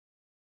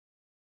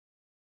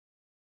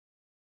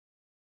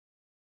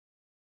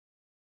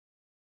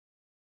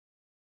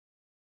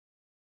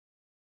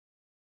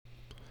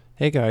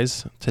Hey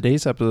guys,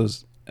 today's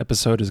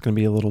episode is going to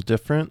be a little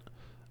different.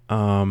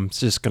 It's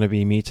just going to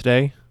be me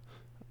today.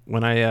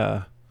 When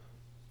I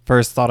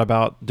first thought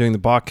about doing the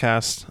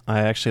podcast, I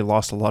actually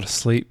lost a lot of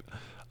sleep.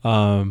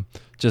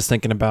 Just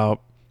thinking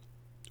about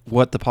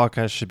what the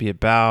podcast should be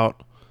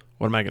about.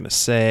 What am I going to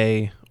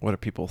say? What do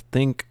people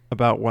think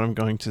about what I'm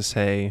going to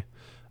say?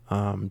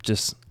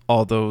 Just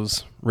all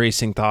those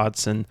racing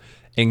thoughts and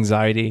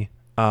anxiety.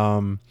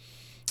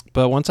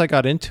 But once I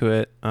got into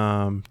it,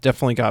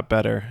 definitely got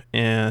better.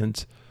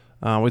 And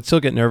would still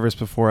get nervous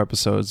before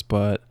episodes,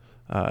 but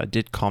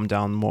did calm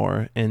down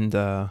more. And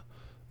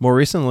more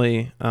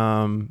recently,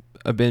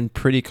 I've been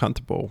pretty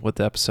comfortable with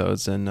the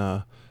episodes,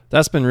 and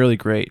that's been really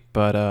great.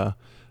 But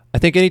I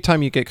think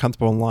anytime you get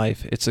comfortable in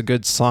life, it's a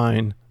good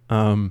sign.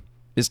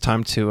 It's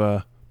time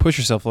to push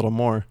yourself a little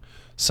more.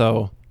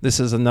 So this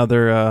is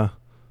another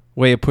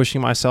way of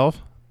pushing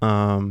myself.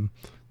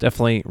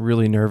 Definitely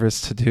really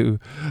nervous to do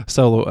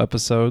solo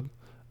episode.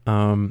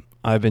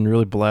 I've been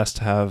really blessed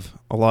to have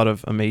a lot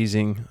of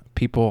amazing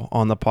people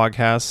on the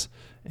podcast,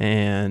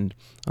 and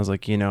I was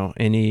like,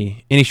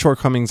 any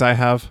shortcomings I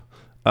have,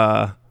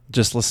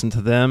 just listen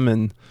to them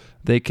and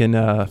they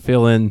can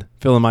fill in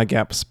my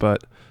gaps.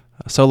 But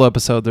solo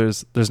episode,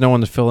 there's no one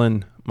to fill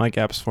in my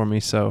gaps for me,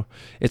 so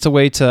it's a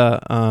way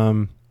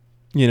to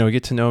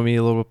get to know me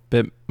a little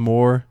bit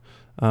more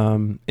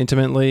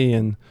intimately,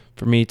 and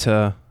for me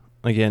to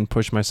again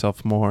push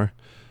myself more.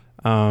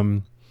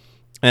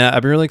 And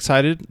I've been really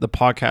excited. The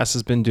podcast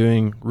has been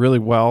doing really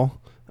well.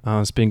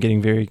 It's been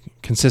getting very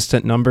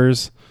consistent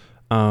numbers.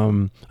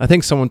 I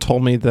think someone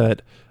told me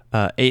that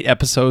 8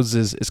 episodes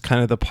is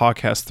kind of the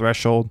podcast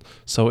threshold.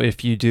 So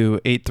if you do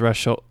 8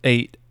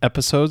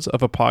 episodes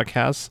of a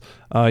podcast,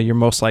 you're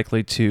most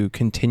likely to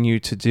continue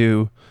to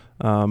do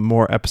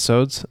more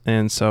episodes.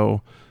 And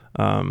so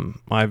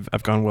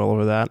I've gone well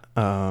over that.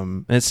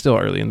 And it's still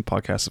early in the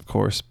podcast, of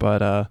course,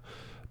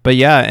 but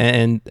yeah,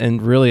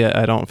 and really,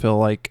 I don't feel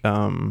like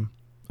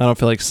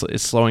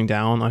it's slowing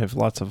down. I have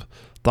lots of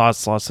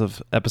thoughts, lots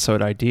of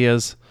episode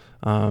ideas,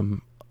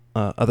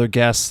 other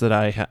guests that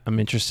I'm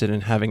interested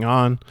in having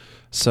on.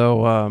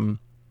 So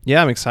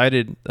yeah, I'm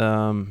excited.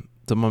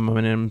 The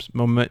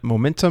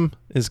momentum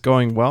is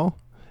going well,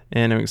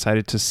 and I'm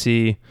excited to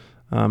see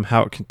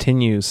how it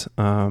continues.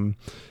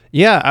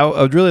 Yeah, I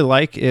would really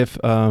like if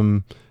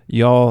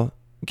y'all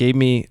gave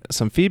me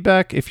some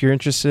feedback if you're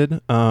interested.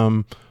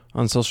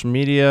 On social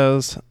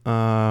medias,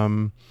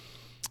 or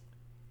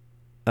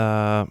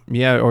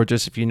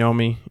just if you know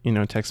me,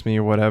 text me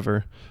or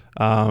whatever.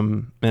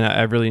 And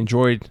I really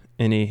enjoyed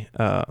the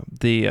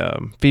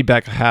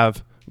feedback I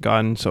have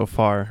gotten so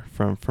far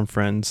from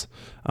friends.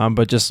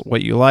 But just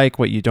what you like,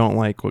 what you don't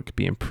like, what could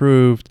be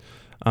improved.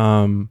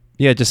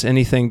 Just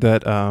anything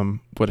that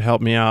would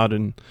help me out,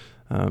 and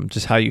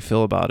just how you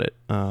feel about it.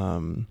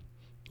 I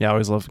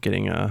always love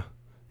getting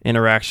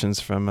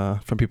interactions from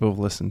people who've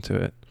listened to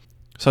it.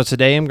 So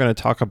today I'm going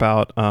to talk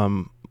about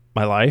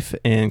my life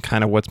and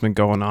kind of what's been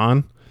going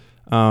on.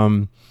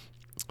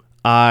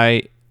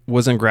 I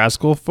was in grad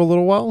school for a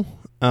little while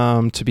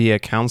to be a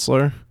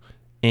counselor,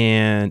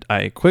 and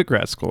I quit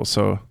grad school.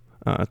 So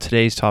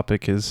today's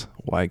topic is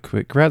why I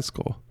quit grad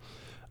school.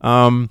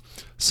 I've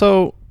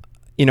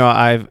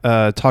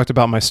talked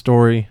about my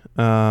story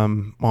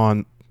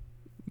on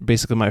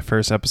basically my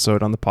first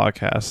episode on the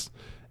podcast.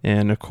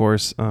 And of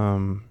course,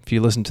 if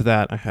you listen to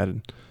that, I had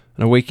an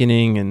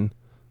awakening and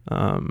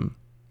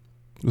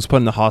was put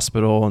in the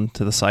hospital and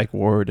to the psych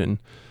ward, and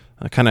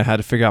I kind of had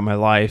to figure out my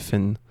life,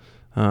 and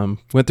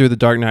went through the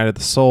dark night of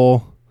the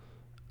soul.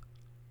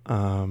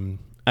 Had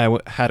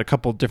a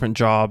couple different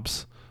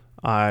jobs.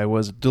 I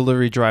was a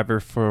delivery driver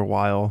for a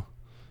while,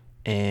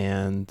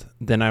 and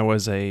then I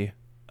was a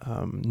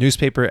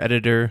newspaper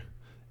editor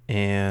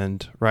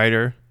and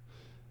writer,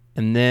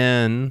 and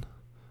then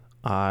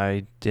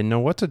I didn't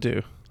know what to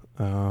do.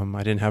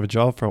 I didn't have a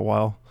job for a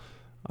while.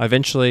 I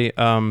eventually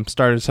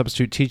started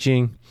substitute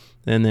teaching,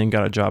 and then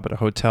got a job at a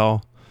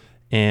hotel.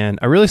 And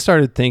I really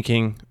started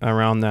thinking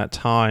around that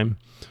time,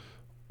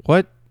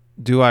 what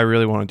do I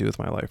really want to do with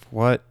my life?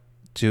 What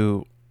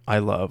do I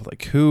love?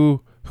 Like,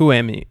 who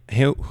am I?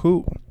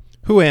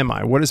 Who am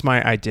I? What is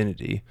my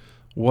identity?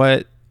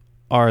 What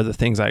are the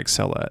things I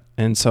excel at?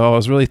 And so I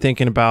was really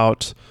thinking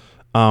about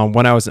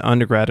when I was an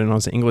undergrad and I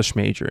was an English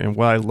major, and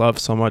what I love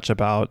so much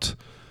about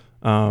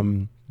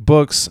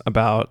books,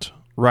 about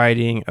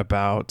writing,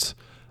 about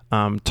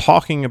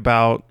talking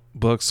about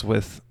books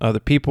with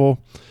other people.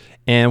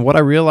 And what I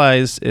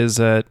realized is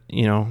that,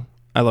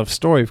 I love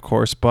story, of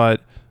course,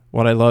 but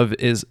what I love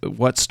is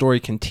what story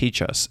can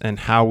teach us, and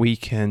how we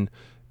can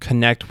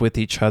connect with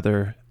each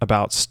other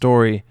about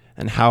story,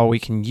 and how we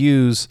can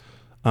use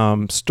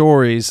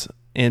stories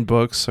in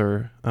books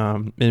or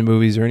in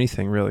movies or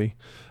anything really.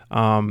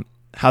 How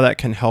that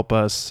can help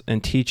us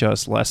and teach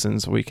us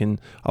lessons we can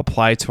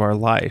apply to our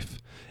life.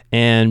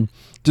 And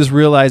just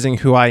realizing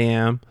who I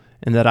am,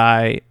 and that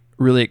I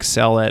really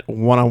excel at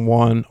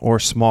one-on-one or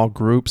small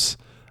groups.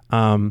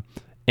 And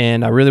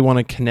I really want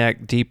to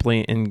connect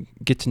deeply and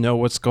get to know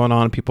what's going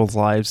on in people's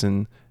lives,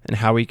 and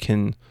how we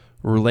can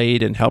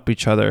relate and help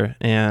each other.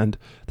 And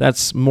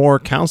that's more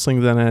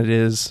counseling than it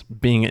is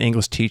being an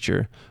English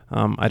teacher.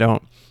 I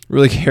don't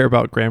really care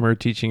about grammar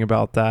teaching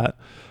about that.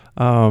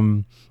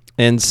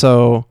 And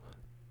so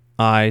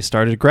I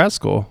started grad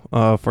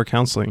school for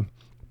counseling.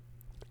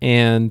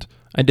 And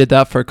I did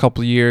that for a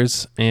couple of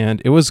years,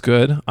 and it was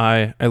good.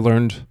 I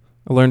learned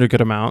a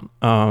good amount.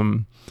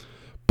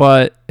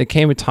 But it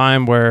came a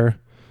time where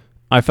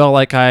I felt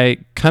like I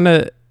kind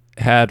of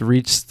had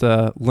reached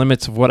the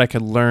limits of what I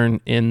could learn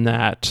in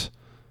that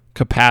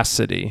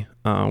capacity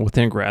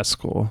within grad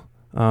school.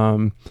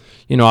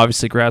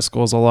 Obviously grad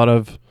school is a lot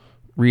of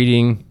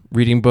reading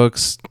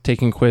books,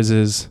 taking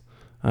quizzes,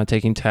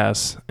 taking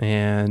tests,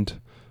 and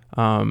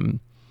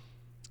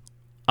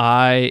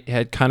I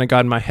had kind of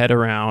gotten my head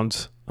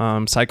around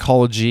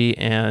psychology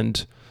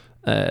and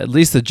at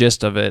least the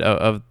gist of it,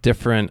 of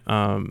different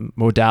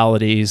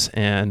modalities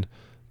and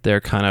their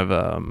kind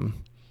of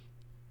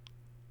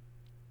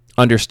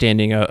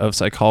understanding of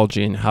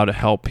psychology and how to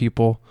help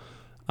people.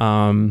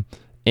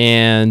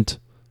 And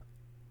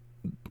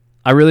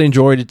I really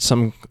enjoyed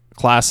some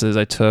classes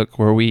I took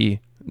where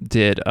we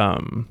did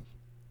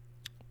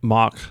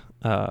mock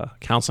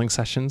counseling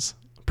sessions,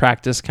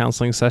 practice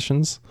counseling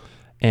sessions,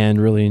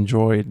 and really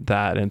enjoyed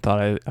that and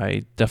thought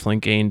I definitely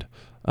gained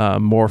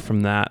more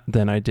from that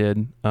than I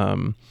did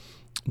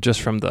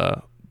just from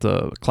the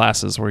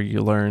classes where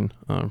you learn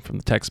from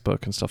the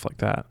textbook and stuff like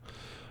that.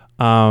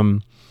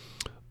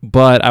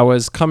 But I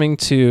was coming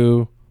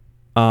to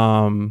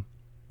a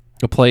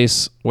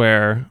place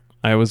where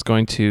I was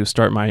going to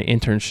start my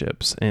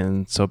internships,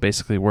 and so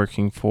basically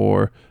working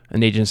for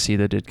an agency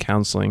that did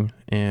counseling,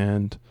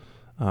 and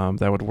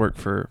that would work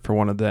for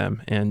one of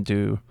them and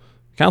do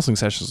counseling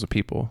sessions with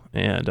people.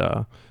 And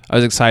I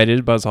was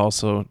excited, but I was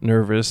also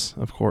nervous,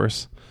 of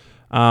course.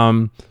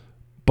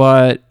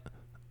 But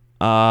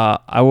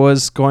I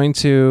was going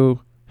to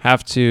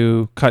have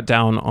to cut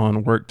down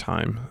on work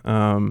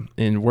time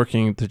in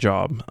working the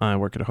job. I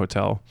work at a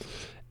hotel,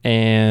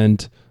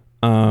 and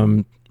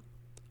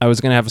I was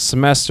going to have a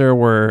semester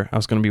where I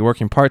was going to be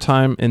working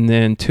part-time, and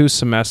then 2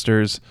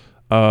 semesters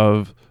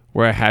of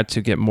where I had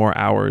to get more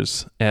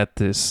hours at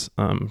this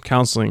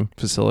counseling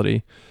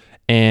facility,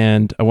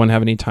 and I wouldn't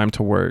have any time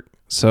to work.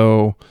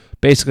 So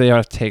basically I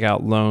have to take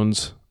out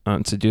loans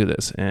to do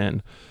this.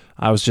 And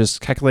I was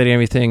just calculating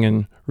everything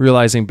and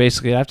realizing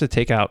basically I have to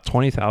take out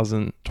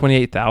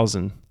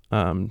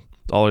 $28,000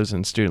 dollars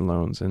in student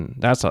loans, and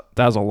that's a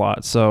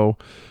lot. So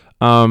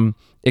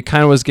it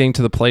kind of was getting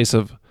to the place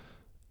of,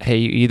 hey,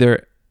 you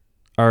either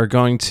are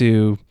going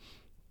to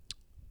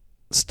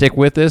stick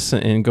with this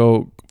and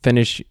go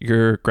finish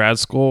your grad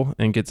school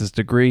and get this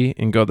degree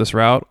and go this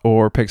route,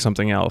 or pick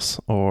something else,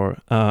 or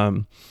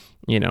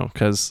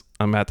because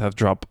I'm going to have to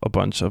drop a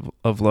bunch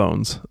of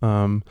loans.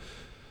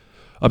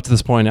 Up to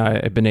this point,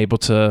 I've been able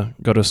to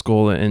go to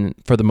school and,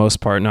 for the most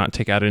part, not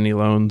take out any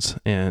loans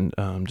and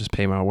just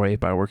pay my way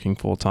by working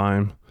full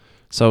time.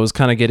 So I was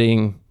kind of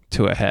getting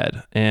to a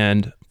head.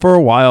 And for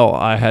a while,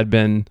 I had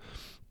been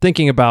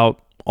thinking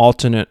about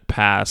alternate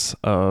paths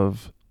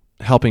of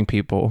helping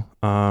people.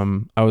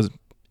 I'm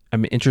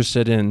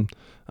interested in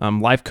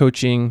life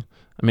coaching.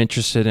 I'm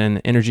interested in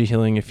energy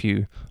healing. If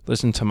you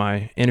listen to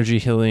my energy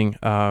healing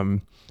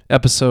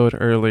episode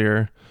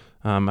earlier,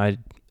 I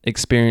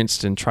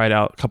experienced and tried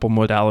out a couple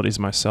modalities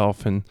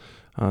myself, and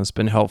it's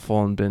been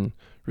helpful and been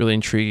really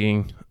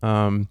intriguing.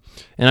 And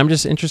I'm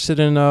just interested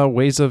in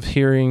ways of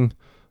hearing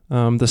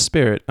the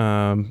spirit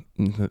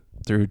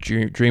through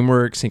dream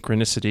work,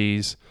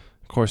 synchronicities,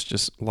 of course,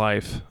 just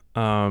life.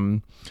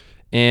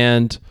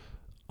 And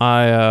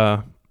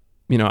I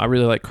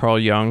really like Carl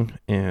Jung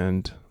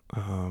and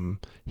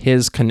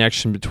his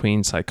connection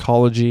between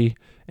psychology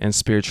and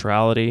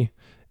spirituality.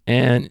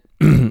 And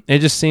it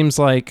just seems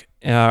like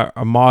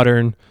a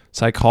modern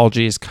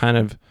psychology has kind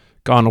of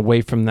gone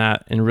away from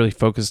that and really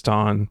focused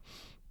on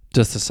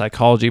just the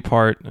psychology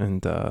part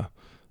and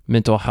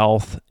mental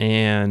health.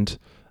 And,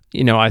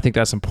 I think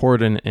that's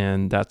important,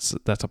 and that's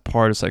a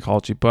part of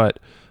psychology. But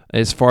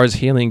as far as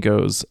healing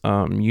goes,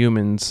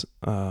 humans,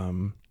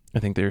 I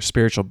think they're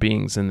spiritual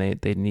beings, and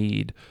they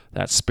need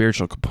that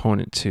spiritual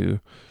component to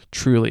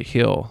truly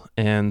heal.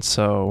 And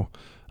so,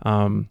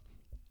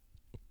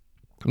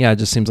 it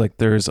just seems like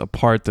there's a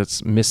part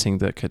that's missing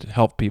that could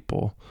help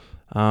people.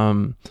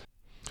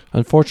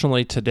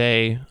 Unfortunately,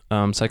 today,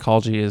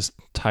 psychology is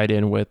tied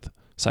in with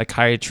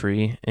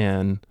psychiatry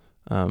and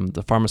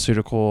the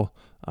pharmaceutical,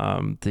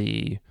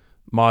 the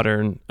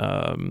modern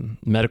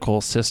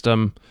medical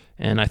system.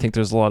 And I think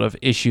there's a lot of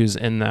issues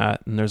in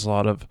that, and there's a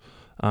lot of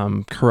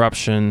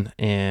corruption.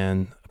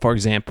 And, for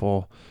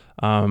example,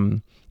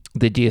 the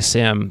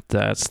DSM,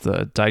 that's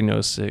the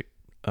Diagnostic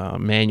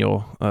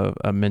Manual of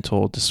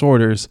Mental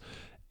Disorders,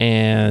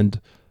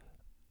 and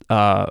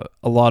a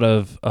lot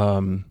of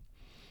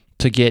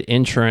to get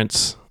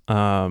insurance,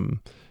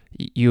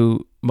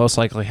 you most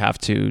likely have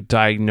to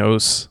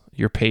diagnose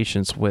your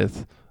patients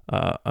with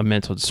a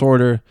mental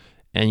disorder,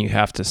 and you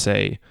have to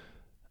say,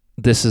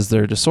 this is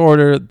their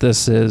disorder,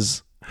 this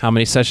is how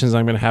many sessions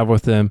I'm going to have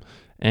with them,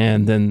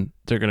 and then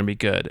they're going to be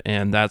good.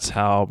 And that's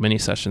how many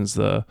sessions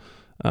the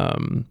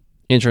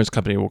insurance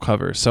company will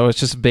cover. So it's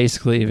just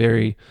basically a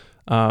very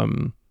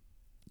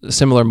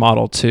similar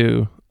model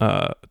to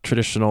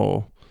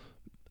traditional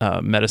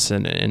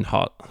medicine in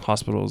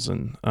hospitals.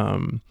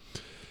 And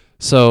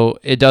so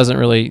it doesn't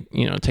really,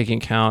 take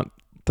into account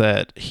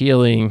that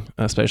healing,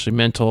 especially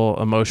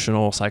mental,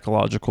 emotional,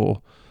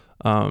 psychological,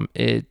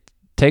 it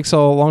takes a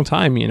long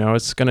time.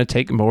 It's going to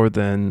take more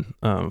than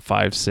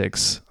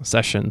 5-6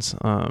 sessions,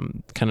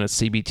 kind of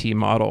CBT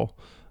model.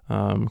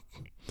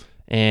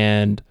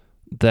 And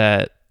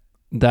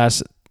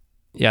that's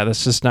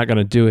just not going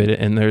to do it.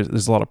 And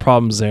there's a lot of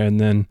problems there. And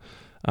then,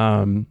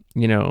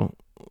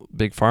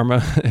 big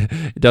pharma,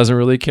 it doesn't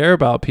really care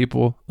about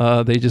people.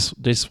 They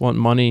just want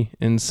money.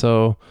 And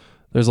so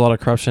there's a lot of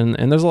corruption,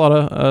 and there's a lot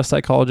of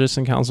psychologists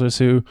and counselors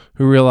who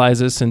realize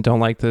this and don't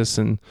like this.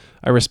 And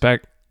I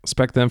respect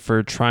them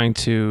for trying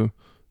to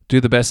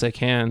do the best they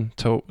can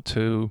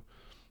to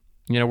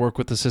work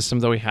with the system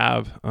that we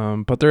have.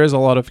 But there is a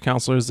lot of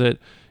counselors that,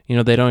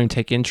 they don't even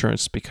take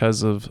insurance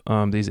because of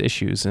these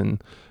issues.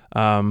 And,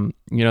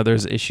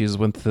 there's issues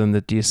within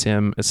the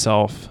DSM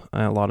itself.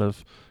 A lot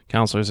of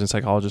counselors and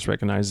psychologists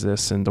recognize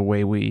this and the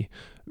way we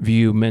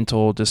view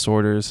mental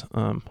disorders.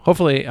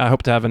 Hopefully, I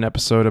hope to have an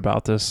episode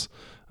about this,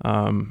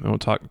 and we'll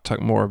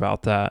talk more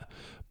about that.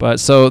 But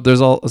so there's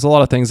a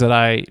lot of things that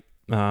I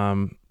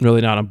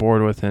really not on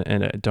board with,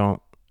 and I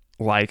don't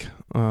like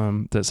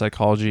that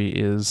psychology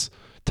is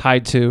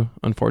tied to,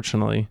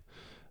 unfortunately.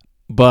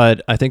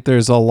 But I think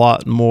there's a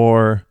lot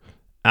more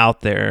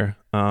out there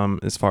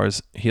as far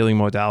as healing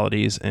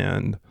modalities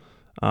and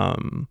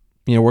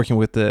working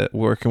with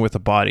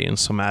the body and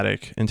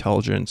somatic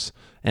intelligence.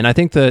 And I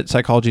think that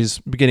psychology is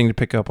beginning to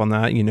pick up on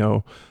that.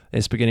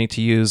 It's beginning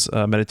to use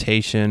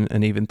meditation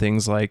and even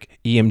things like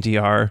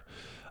EMDR.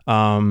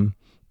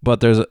 But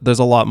there's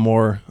a lot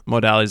more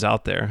modalities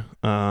out there,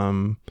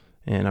 and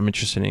I'm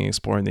interested in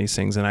exploring these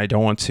things. And I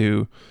don't want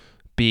to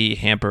be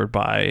hampered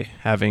by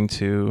having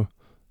to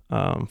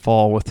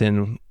fall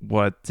within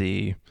what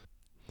the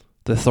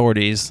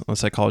authorities on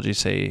psychology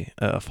say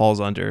falls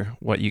under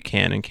what you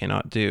can and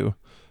cannot do.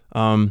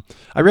 I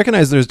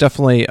recognize there's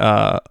definitely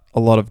a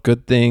lot of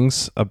good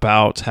things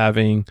about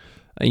having,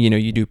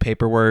 you do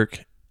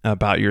paperwork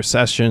about your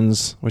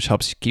sessions, which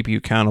helps keep you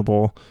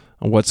accountable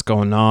on what's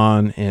going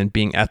on and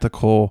being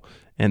ethical.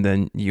 And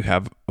then you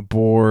have a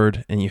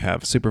board and you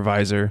have a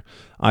supervisor.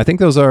 I think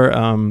those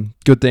are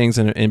good things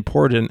and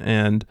important.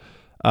 And,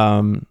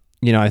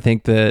 I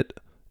think that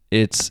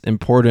it's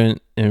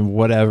important in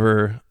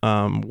whatever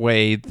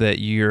way that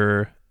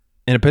you're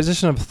in a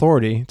position of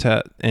authority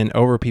and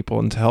over people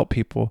and to help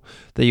people,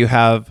 that you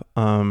have,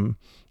 that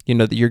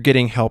you're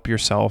getting help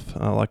yourself.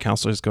 A lot of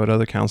counselors go to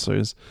other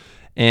counselors,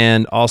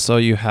 and also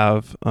you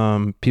have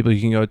people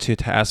you can go to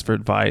ask for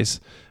advice,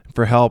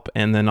 for help,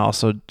 and then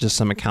also just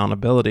some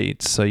accountability.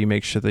 So you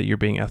make sure that you're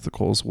being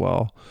ethical as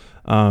well.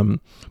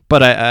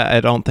 But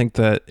I don't think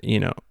that,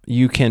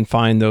 you can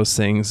find those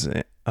things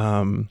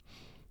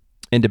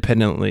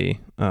independently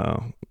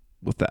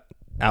with that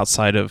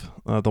outside of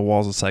the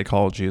walls of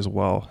psychology as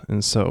well.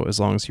 And so as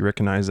long as you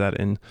recognize that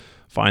and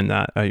find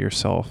that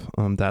yourself,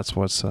 that's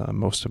what's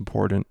most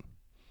important.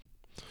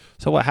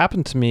 So what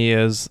happened to me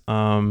is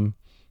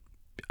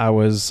I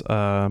was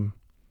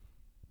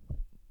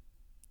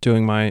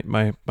doing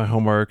my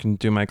homework and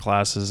do my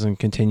classes and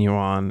continue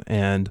on,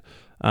 and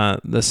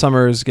the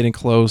summer is getting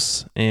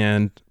close,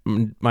 and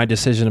my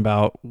decision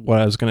about what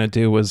I was going to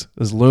do was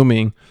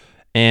looming.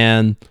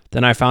 And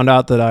then I found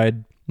out that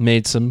I'd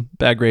made some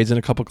bad grades in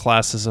a couple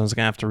classes. I was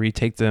going to have to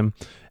retake them,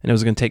 and it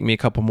was going to take me a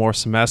couple more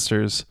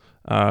semesters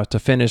to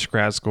finish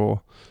grad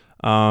school.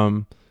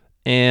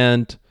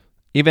 And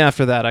even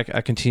after that, I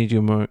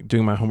continued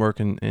doing my homework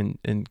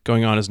and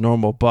going on as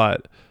normal.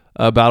 But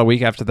about a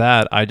week after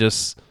that, I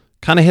just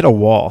kind of hit a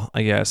wall,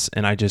 I guess,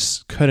 and I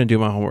just couldn't do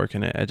my homework,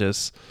 and I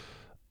just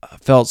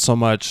felt so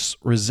much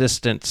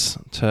resistance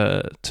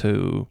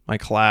to my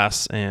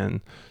class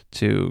and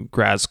to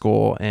grad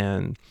school,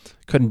 and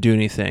couldn't do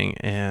anything.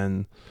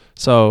 And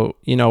so,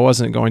 I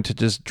wasn't going to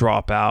just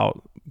drop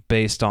out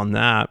based on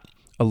that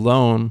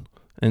alone.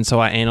 And so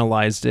I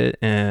analyzed it,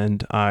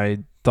 and I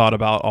thought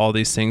about all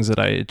these things that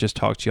I just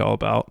talked to you all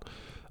about.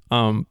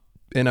 And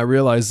I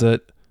realized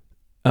that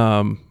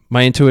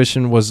my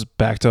intuition was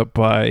backed up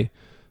by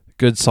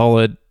good,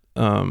 solid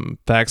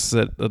facts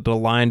that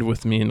aligned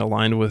with me and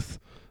aligned with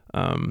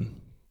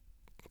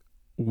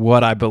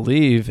what I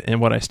believe and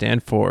what I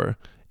stand for.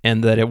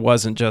 And that it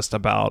wasn't just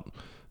about,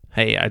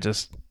 hey,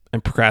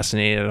 I'm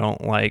procrastinating. I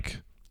don't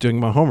like doing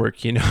my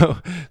homework.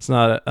 It's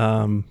not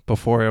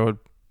before I would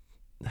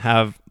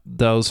have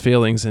those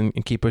feelings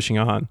and keep pushing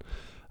on.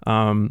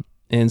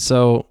 And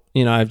so,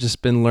 I've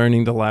just been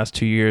learning the last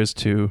 2 years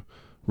to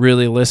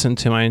really listen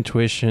to my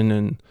intuition.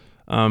 And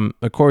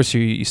of course,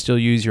 you still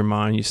use your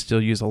mind. You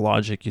still use the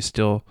logic. You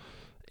still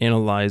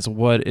analyze,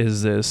 what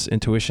is this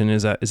intuition?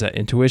 Is that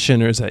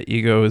intuition, or is that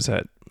ego? Is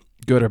that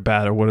good or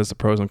bad, or what is the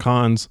pros and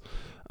cons?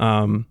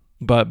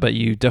 But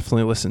you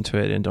definitely listen to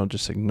it and don't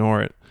just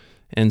ignore it.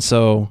 And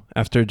so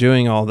after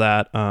doing all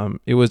that,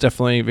 it was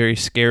definitely very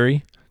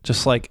scary.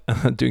 Just like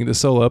doing the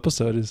solo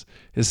episode is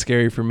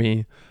scary for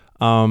me.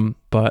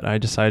 But I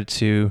decided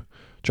to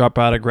drop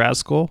out of grad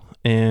school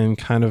and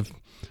kind of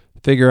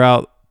figure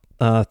out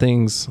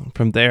things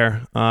from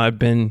there. I've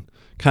been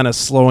kind of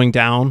slowing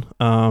down,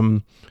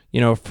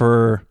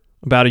 for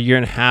about a year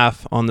and a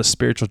half on the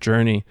spiritual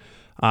journey.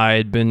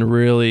 I'd been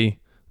really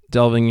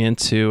delving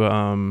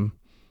into,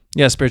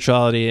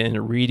 spirituality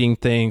and reading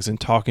things and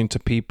talking to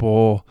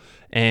people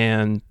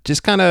and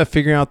just kind of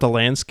figuring out the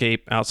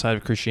landscape outside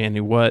of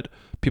Christianity, what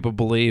people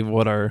believe,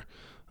 what are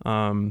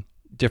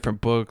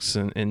different books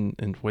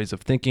and ways of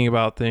thinking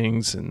about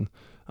things and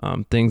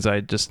things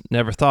I just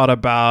never thought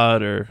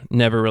about or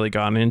never really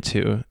gotten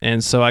into.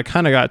 And so I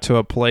kind of got to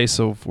a place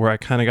of where I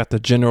kind of got the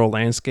general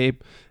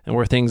landscape and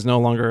where things no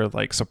longer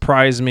like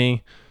surprise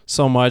me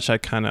so much. I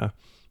kind of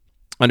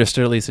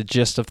understood at least the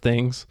gist of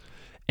things,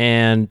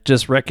 and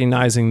just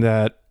recognizing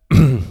that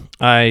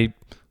I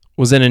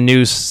was in a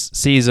new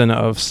season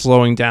of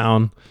slowing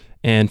down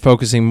and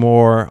focusing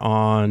more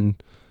on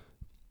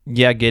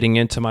getting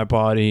into my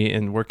body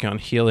and working on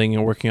healing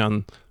and working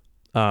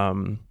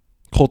on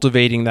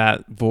cultivating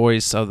that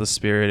voice of the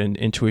Spirit and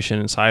intuition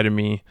inside of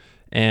me.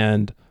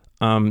 And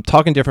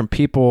talking to different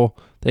people,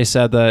 they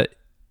said that,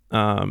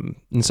 and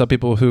some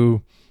people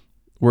who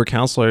were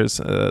counselors,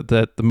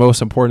 that the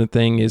most important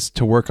thing is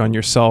to work on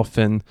yourself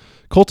and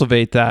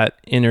cultivate that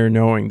inner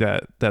knowing,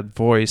 that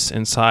voice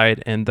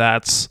inside. And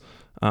that's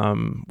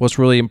what's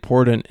really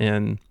important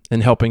in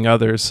helping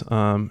others,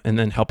 and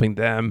then helping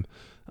them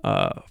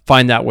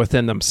find that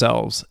within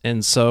themselves.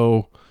 And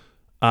so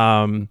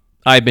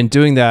I've been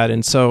doing that.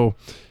 And so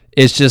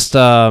it's just,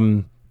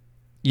 all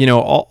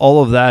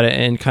of that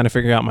and kind of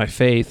figuring out my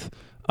faith.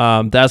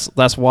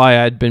 That's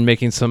why I'd been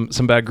making some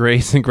bad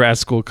grades in grad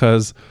school,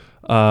 because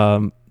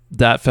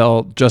that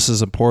felt just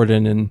as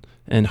important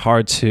and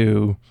hard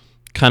to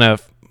kind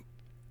of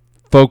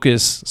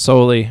focus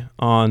solely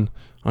on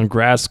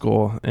grad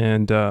school,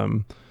 and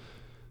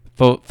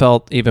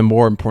felt even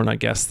more important, I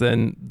guess,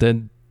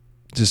 than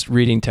just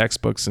reading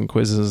textbooks and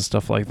quizzes and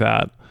stuff like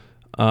that.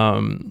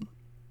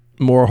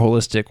 More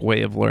holistic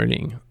way of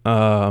learning.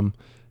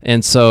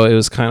 And so it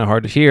was kind of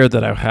hard to hear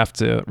that I would have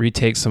to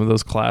retake some of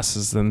those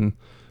classes. There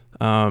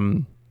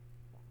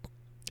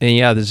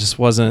just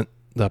wasn't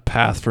the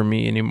path for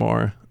me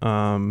anymore.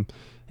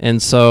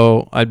 And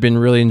so I'd been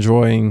really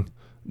enjoying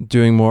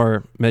doing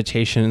more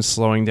meditation and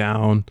slowing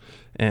down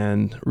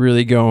and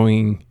really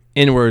going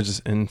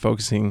inwards and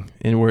focusing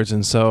inwards.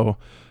 And so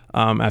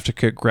after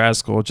grad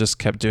school, just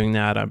kept doing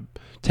that. I'm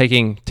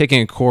taking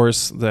a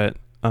course that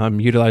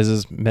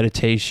utilizes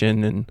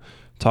meditation and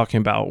talking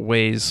about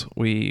ways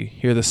we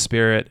hear the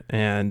Spirit,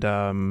 and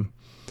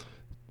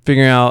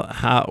figuring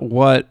out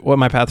what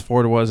my path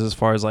forward was as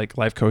far as like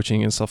life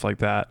coaching and stuff like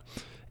that.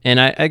 And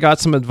I got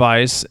some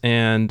advice,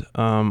 and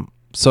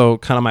so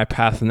kind of my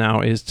path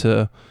now is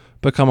to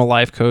become a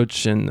life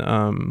coach,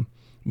 and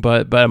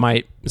but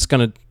it's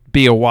gonna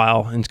be a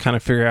while and kind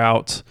of figure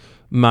out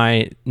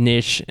my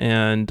niche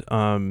and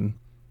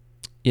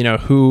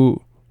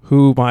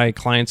who my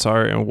clients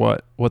are and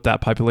what that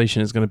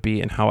population is going to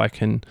be and how I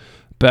can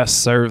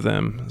best serve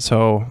them.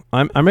 So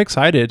I'm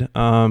excited.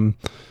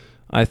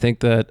 I think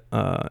that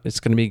it's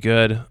going to be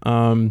good.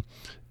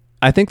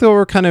 I think that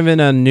we're kind of in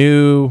a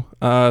new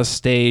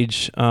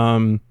stage,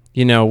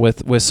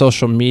 with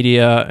social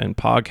media and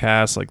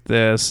podcasts like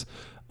this.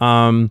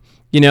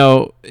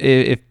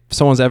 If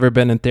someone's ever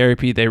been in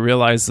therapy, they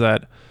realize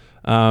that,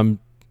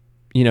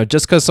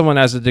 just because someone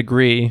has a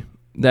degree,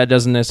 that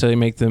doesn't necessarily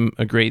make them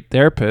a great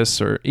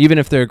therapist, or even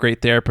if they're a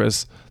great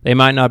therapist, they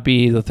might not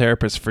be the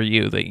therapist for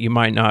you. That you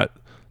might not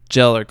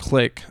gel or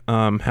click,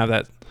 have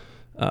that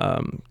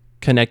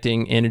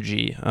connecting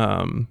energy,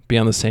 be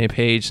on the same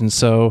page. And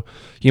so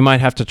you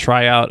might have to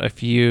try out a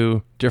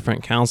few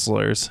different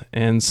counselors.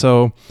 And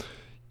so,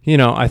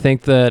 I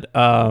think that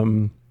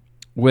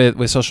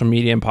with social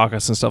media and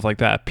podcasts and stuff like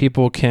that,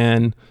 people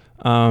can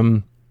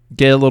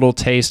get a little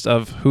taste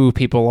of who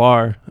people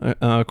are.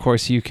 Of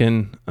course, you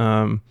can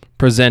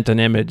present an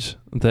image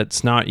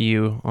that's not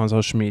you on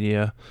social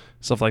media,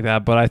 stuff like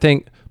that. But I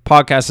think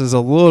podcast is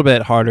a little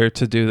bit harder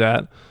to do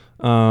that.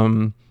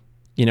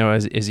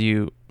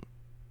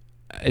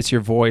 It's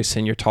your voice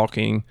and you're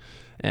talking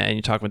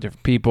with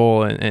different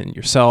people and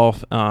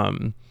yourself.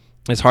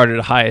 It's harder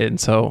to hide. And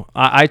so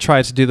I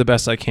try to do the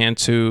best I can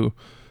to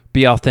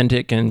be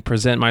authentic and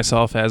present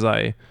myself as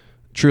I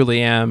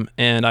truly am.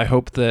 And I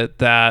hope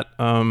that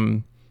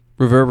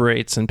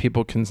reverberates and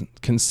people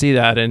can see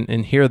that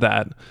and hear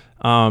that.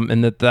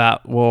 And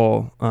that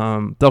will,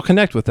 they'll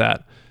connect with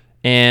that.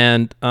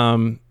 And,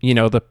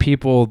 the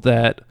people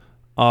that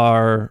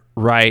are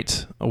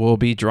right will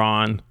be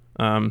drawn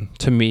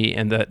to me,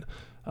 and that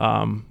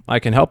I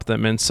can help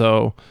them. And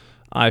so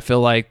I feel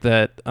like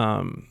that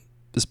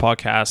this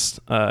podcast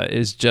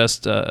is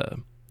just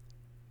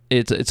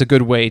it's a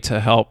good way to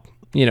help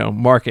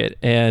market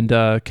and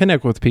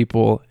connect with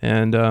people,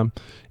 and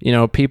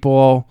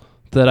people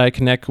that I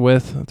connect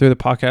with through the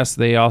podcast,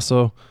 they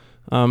also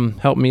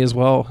helped me as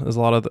well as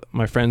a lot of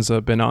my friends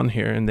have been on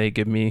here, and they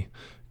give me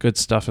good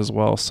stuff as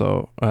well.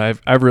 So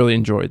I've really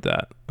enjoyed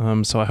that.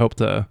 So I hope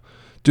to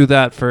do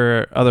that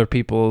for other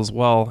people as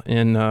well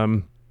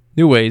in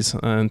new ways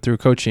and through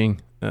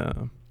coaching.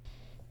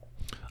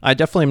 I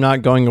definitely am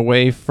not going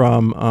away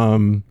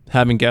from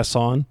having guests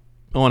on.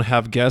 I want to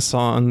have guests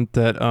on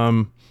that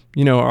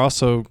are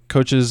also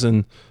coaches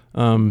and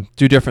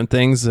do different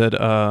things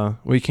that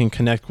we can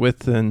connect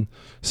with and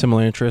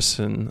similar interests.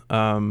 And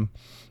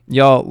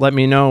y'all let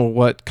me know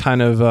what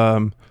kind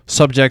of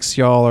subjects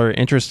y'all are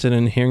interested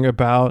in hearing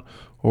about,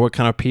 or what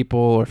kind of people,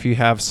 or if you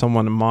have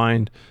someone in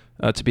mind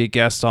to be a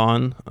guest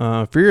on,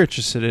 if you're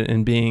interested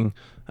in being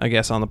a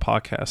guest on the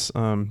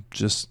podcast,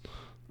 just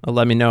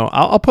let me know.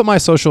 I'll put my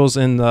socials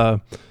in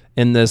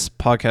this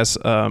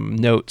podcast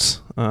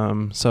notes,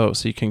 so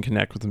you can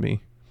connect with me.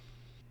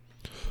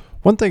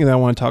 One thing that I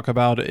want to talk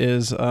about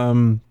is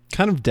kind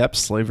of debt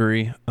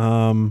slavery.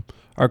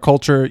 Our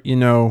culture,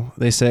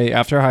 they say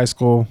after high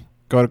school,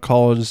 go to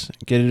college,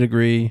 get a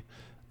degree,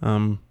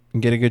 and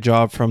get a good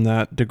job from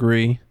that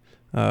degree,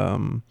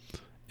 and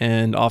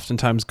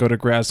oftentimes go to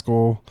grad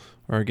school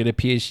or get a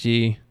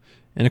PhD.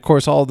 And of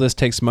course, all of this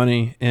takes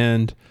money.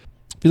 And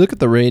if you look at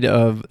the rate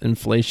of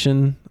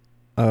inflation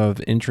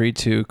of entry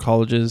to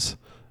colleges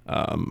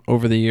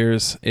over the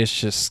years, it's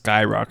just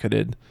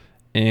skyrocketed.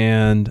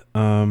 And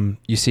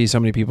you see so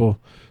many people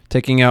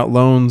taking out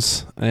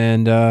loans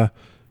and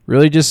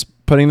really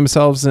just putting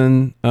themselves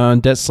in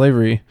debt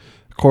slavery.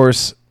 Of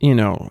course,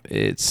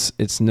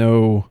 it's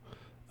no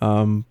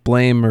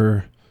blame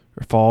or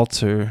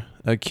fault or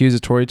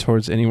accusatory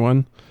towards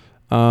anyone.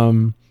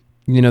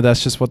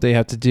 That's just what they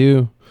have to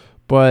do.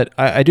 But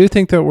I do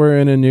think that we're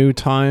in a new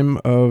time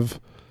of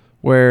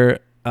where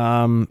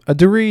a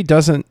degree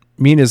doesn't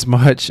mean as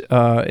much.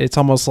 It's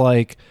almost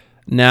like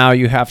now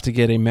you have to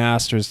get a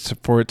master's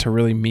for it to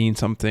really mean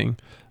something.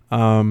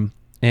 And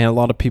a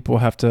lot of people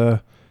have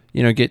to,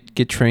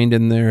 get trained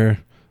in their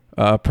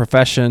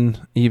profession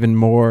even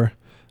more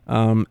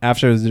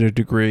after their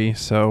degree.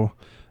 So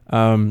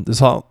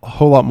there's a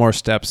whole lot more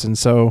steps. And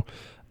so,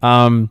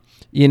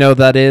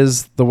 that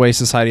is the way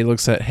society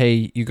looks at,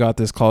 hey, you got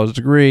this college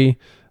degree,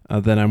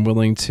 then I'm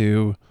willing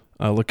to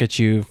look at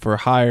you for a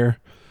hire.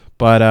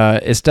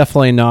 But it's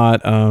definitely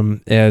not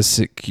as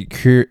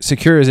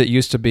secure as it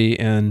used to be.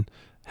 And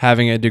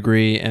having a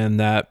degree and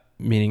that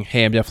meaning,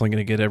 hey, I'm definitely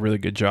going to get a really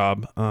good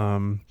job.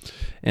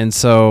 And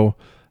so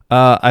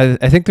I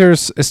think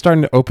it's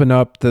starting to open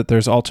up that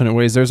there's alternate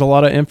ways. There's a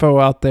lot of info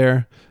out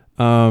there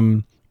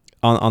on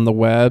the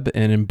web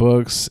and in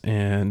books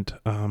and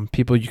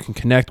people you can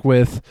connect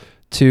with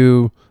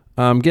to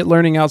get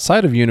learning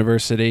outside of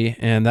university,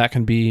 and that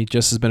can be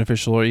just as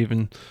beneficial or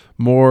even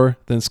more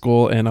than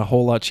school and a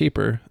whole lot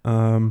cheaper.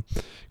 Of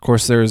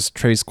course, there's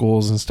trade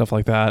schools and stuff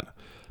like that.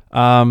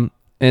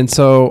 And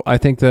so I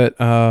think that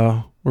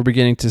we're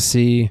beginning to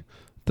see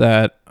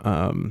that,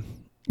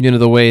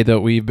 the way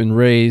that we've been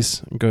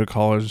raised, go to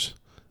college,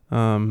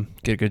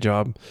 get a good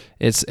job.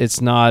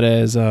 It's not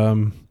as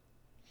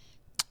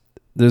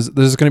there's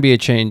going to be a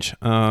change.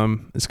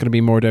 It's going to be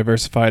more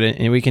diversified,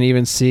 and we can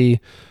even see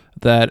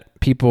that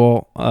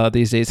people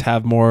these days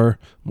have more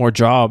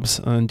jobs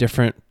on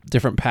different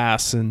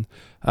paths, and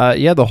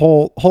the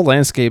whole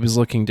landscape is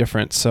looking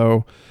different.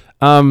 So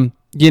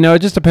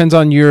it just depends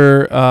on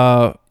your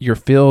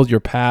field, your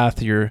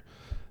path, your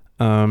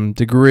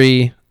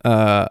degree,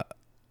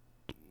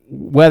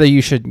 whether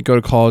you should go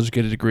to college,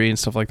 get a degree, and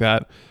stuff like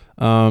that.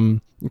 Of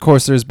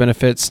course, there's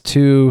benefits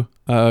to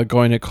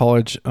going to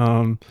college.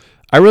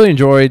 I really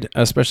enjoyed,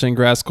 especially in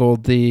grad school,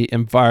 the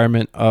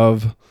environment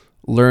of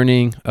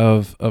learning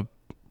of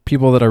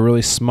people that are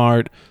really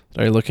smart,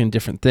 that are looking at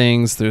different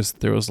things.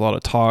 There was a lot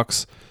of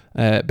talks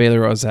at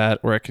Baylor I was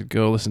at where I could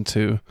go listen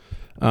to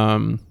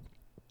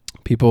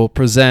people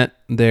present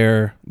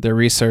their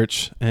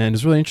research, and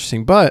it's really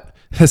interesting. But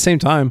at the same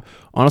time,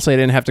 honestly, I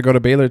didn't have to go to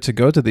Baylor to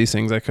go to these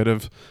things. I could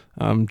have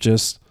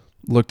just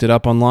looked it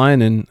up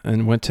online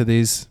and went to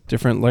these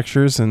different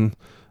lectures and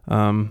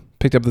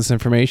picked up this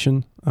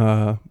information.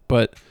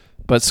 But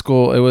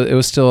school, it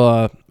was still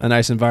a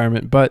nice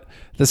environment. But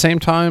at the same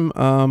time,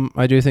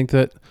 I do think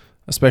that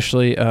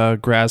especially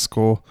grad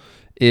school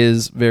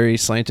is very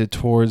slanted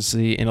towards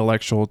the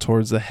intellectual,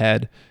 towards the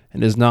head,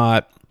 and is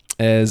not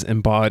as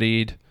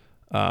embodied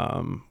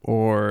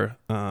or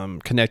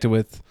connected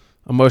with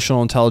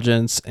emotional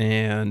intelligence.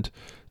 And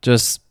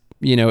just,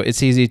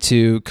 it's easy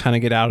to kind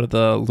of get out of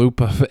the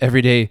loop of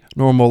everyday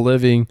normal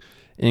living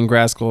in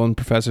grad school, and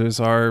professors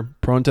are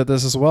prone to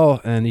this as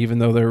well. And even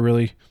though they're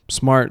really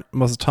smart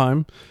most of the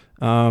time,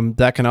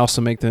 that can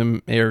also make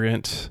them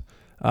arrogant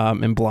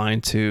and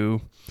blind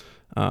to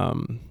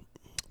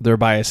their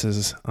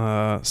biases.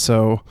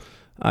 So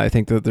I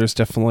think that there's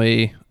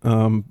definitely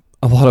a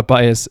lot of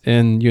bias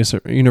in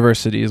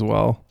university as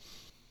well.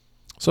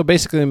 So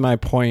basically my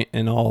point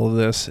in all of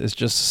this is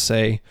just to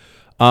say,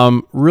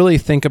 really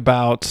think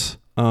about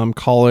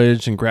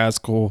college and grad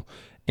school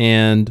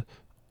and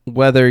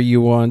whether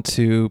you want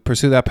to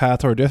pursue that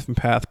path or a different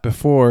path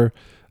before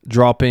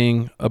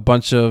dropping a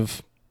bunch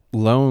of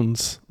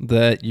loans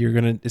that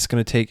it's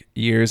gonna take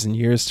years and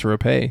years to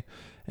repay.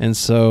 And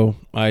so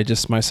I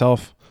just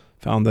myself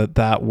found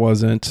that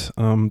wasn't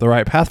the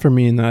right path for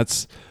me, and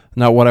that's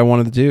not what I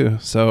wanted to do.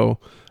 So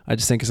I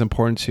just think it's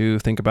important to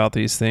think about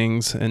these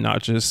things and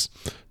not just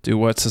do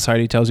what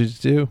society tells you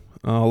to do.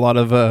 A lot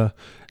of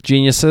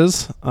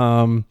geniuses,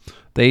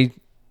 they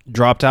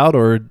dropped out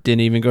or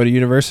didn't even go to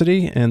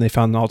university, and they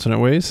found alternate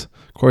ways.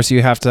 Of course,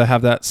 you have to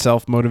have that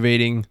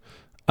self-motivating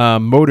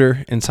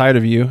motor inside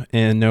of you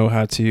and know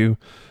how to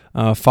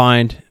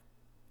find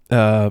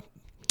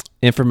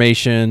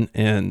information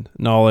and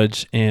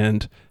knowledge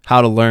and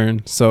how to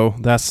learn. So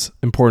that's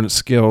important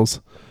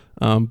skills.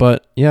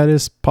 But yeah, it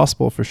is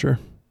possible for sure.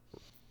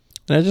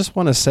 And I just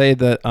want to say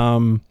that,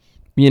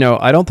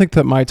 I don't think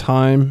that my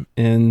time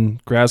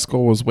in grad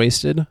school was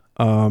wasted.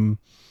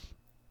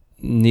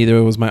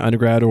 Neither was my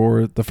undergrad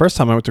or the first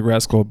time I went to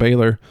grad school at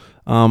Baylor.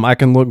 I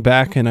can look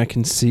back and I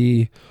can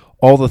see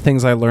all the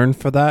things I learned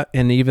for that.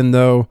 And even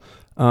though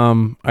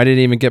I didn't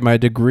even get my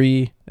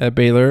degree at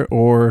Baylor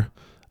or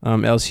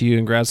LSU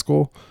in grad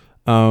school,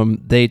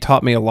 they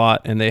taught me a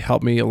lot and they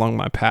helped me along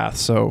my path.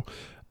 So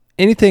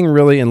anything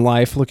really in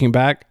life, looking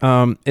back,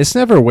 it's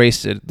never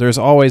wasted. There's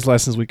always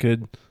lessons we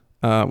can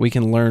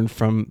learn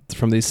from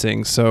these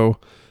things. So,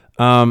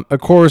 of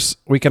course,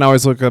 we can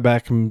always look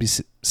back and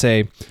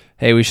say,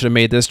 hey, we should have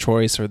made this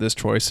choice or this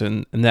choice,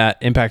 and that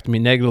impacted me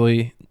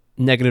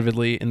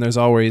negatively. And there's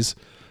always,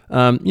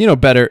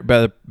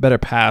 better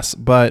paths.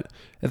 But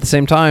at the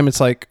same time,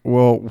 it's like,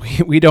 well,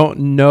 we don't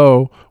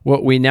know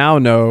what we now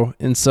know,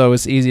 and so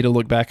it's easy to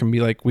look back and be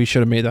like, we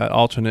should have made that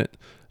alternate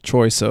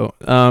choice. So,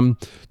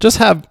 just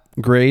have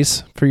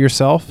grace for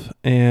yourself,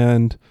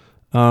 and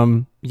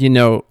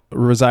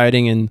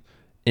residing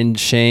in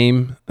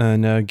shame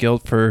and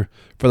guilt for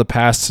the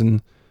past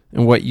and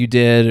what you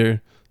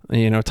did,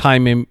 or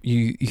time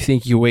you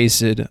think you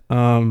wasted,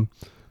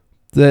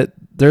 that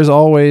there's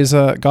always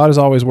God is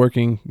always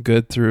working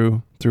good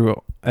through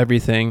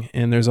everything,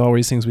 and there's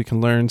always things we can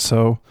learn.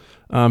 So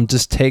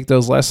just take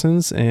those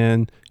lessons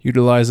and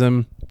utilize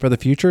them for the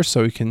future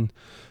so we can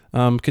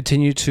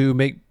continue to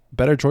make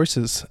better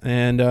choices.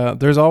 And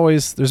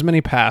there's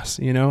many paths,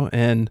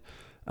 and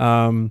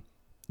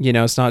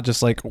it's not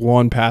just like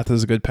one path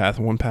is a good path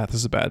and one path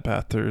is a bad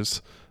path.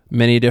 There's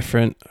many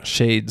different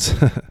shades.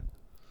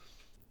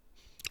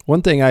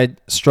 One thing I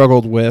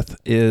struggled with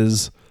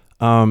is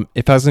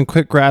if I was in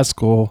quit grad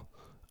school,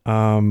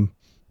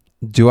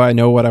 do I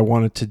know what I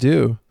wanted to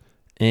do?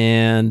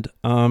 And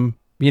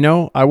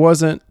I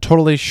wasn't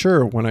totally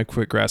sure when I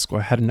quit grad school.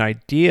 I had an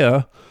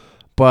idea,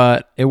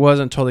 but it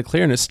wasn't totally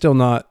clear, and it's still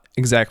not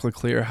exactly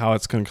clear how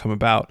it's going to come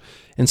about.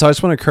 And so I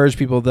just want to encourage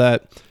people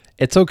that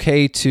it's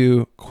okay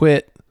to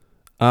quit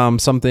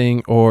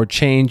something or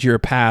change your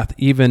path,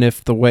 even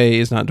if the way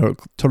is not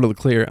totally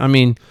clear. I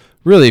mean,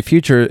 really,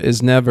 future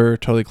is never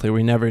totally clear.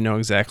 We never know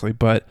exactly,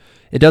 but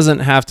it doesn't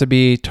have to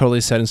be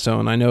totally set in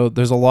stone. I know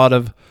there's a lot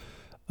of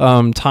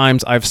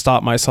times I've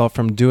stopped myself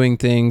from doing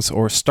things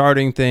or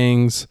starting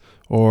things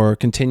or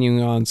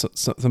continuing on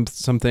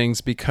some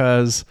things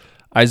because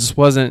I just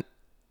wasn't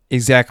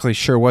exactly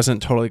sure,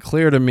 wasn't totally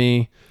clear to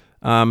me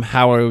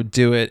how I would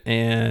do it,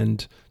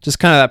 and just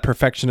kind of that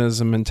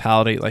perfectionism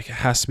mentality, like it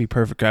has to be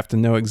perfect. I have to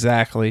know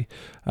exactly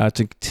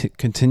to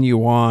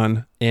continue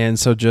on. And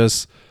so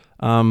just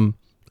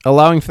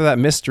allowing for that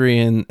mystery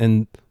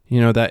and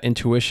that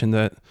intuition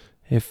that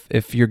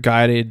if you're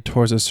guided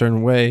towards a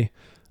certain way,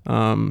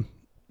 to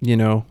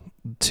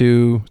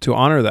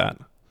honor that.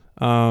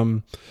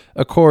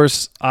 Of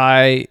course,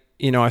 I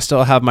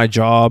still have my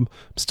job,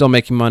 I'm still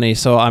making money,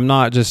 so I'm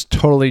not just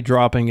totally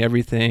dropping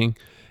everything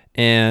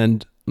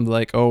and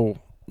like, oh,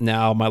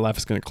 now my life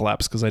is going to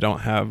collapse because I don't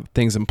have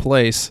things in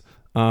place.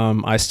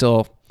 I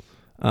still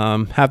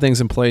have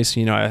things in place.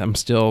 I'm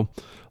still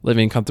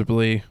living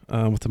comfortably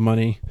with the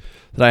money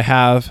that I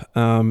have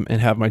and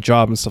have my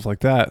job and stuff like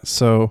that.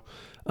 So,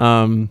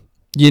 have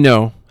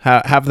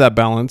that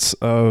balance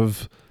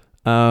of,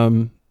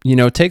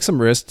 take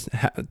some risks,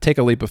 take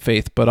a leap of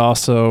faith, but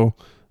also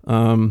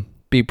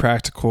be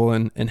practical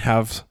and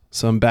have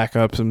some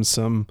backups and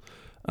some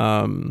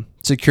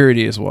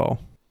security as well.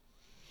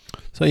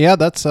 So yeah,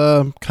 that's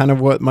kind of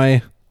what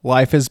my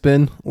life has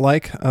been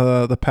like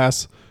the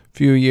past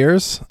few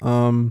years.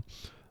 I'm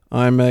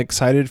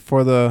excited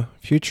for the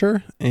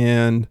future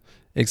and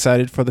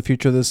excited for the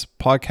future of this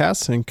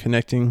podcast and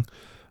connecting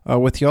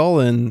with y'all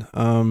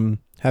and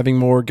having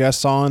more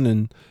guests on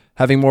and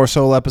having more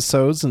solo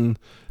episodes and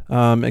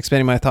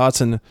expanding my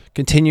thoughts and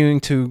continuing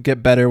to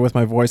get better with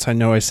my voice. I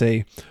know I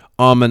say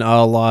and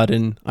a lot,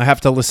 and I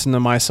have to listen to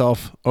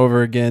myself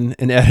over again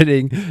in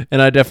editing,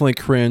 and I definitely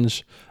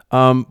cringe.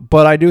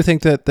 But I do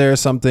think that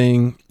there's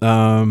something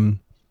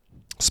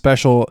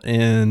special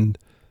in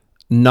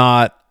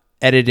not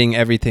editing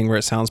everything where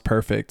it sounds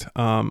perfect.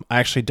 I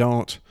actually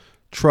don't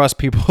trust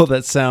people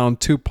that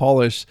sound too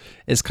polished.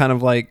 It's kind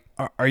of like,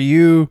 are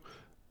you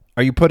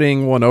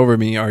putting one over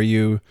me? Are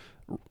you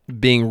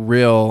being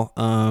real?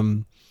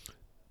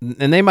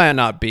 And they might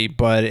not be,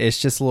 but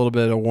it's just a little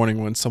bit of a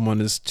warning when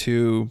someone is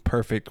too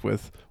perfect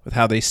with with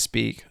how they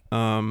speak.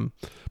 But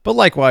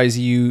likewise,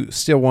 you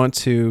still want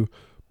to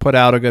put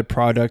out a good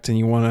product, and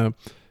you want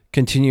to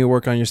continue to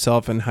work on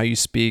yourself and how you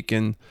speak,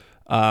 and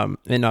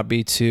not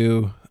be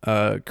too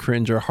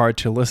cringe or hard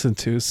to listen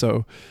to.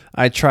 So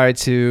I try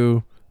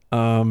to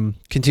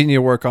continue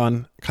to work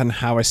on kind of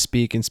how I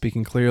speak and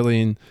speaking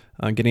clearly,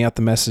 and getting out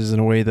the message in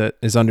a way that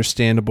is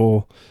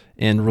understandable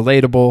and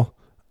relatable.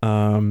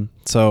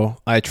 So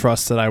I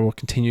trust that I will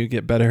continue to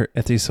get better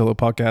at these solo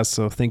podcasts.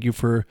 So thank you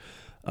for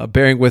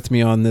bearing with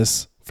me on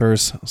this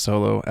first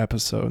solo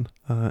episode.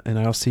 And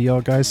I'll see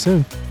y'all guys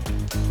soon.